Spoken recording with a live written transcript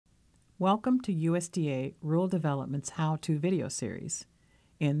Welcome to USDA Rural Development's How-To video series.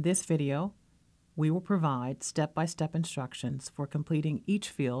 In this video, we will provide step-by-step instructions for completing each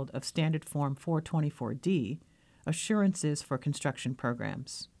field of Standard Form 424D, Assurances for Construction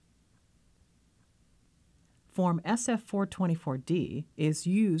Programs. Form SF-424D is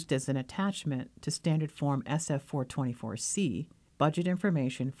used as an attachment to Standard Form SF-424C, Budget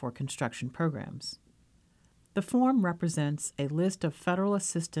Information for Construction Programs. The form represents a list of federal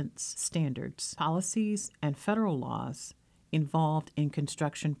assistance standards, policies, and federal laws involved in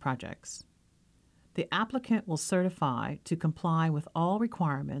construction projects. The applicant will certify to comply with all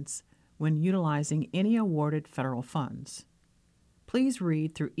requirements when utilizing any awarded federal funds. Please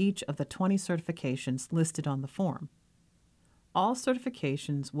read through each of the 20 certifications listed on the form. All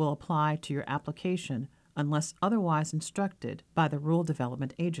certifications will apply to your application unless otherwise instructed by the Rural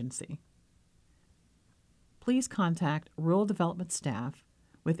Development Agency. Please contact Rural Development staff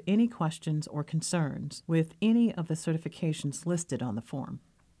with any questions or concerns with any of the certifications listed on the form.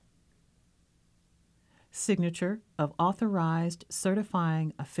 Signature of Authorized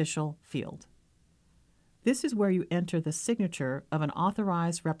Certifying Official field. This is where you enter the signature of an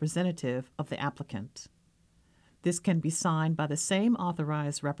authorized representative of the applicant. This can be signed by the same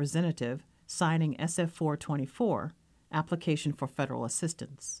authorized representative signing SF-424, Application for Federal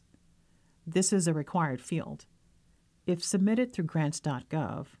Assistance. This is a required field. If submitted through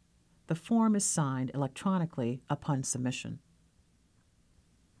grants.gov, the form is signed electronically upon submission.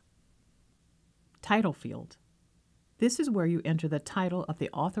 Title field. This is where you enter the title of the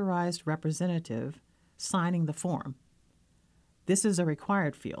authorized representative signing the form. This is a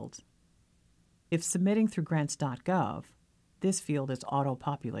required field. If submitting through grants.gov, this field is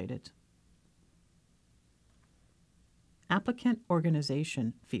auto-populated. Applicant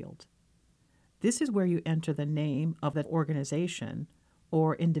organization field. This is where you enter the name of the organization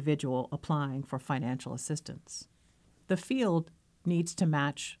or individual applying for financial assistance. The field needs to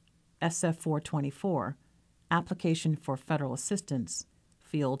match SF-424, Application for Federal Assistance,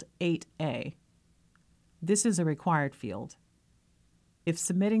 Field 8A. This is a required field. If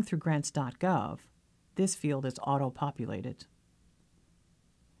submitting through grants.gov, this field is auto-populated.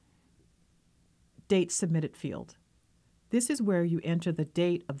 Date submitted field. This is where you enter the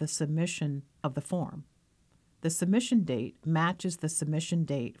date of the submission of the form. The submission date matches the submission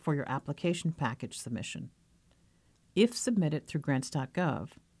date for your application package submission. If submitted through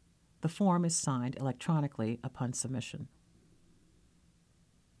grants.gov, the form is signed electronically upon submission.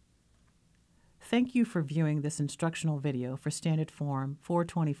 Thank you for viewing this instructional video for Standard Form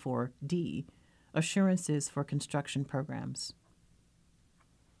 424D, Assurances for Construction Programs.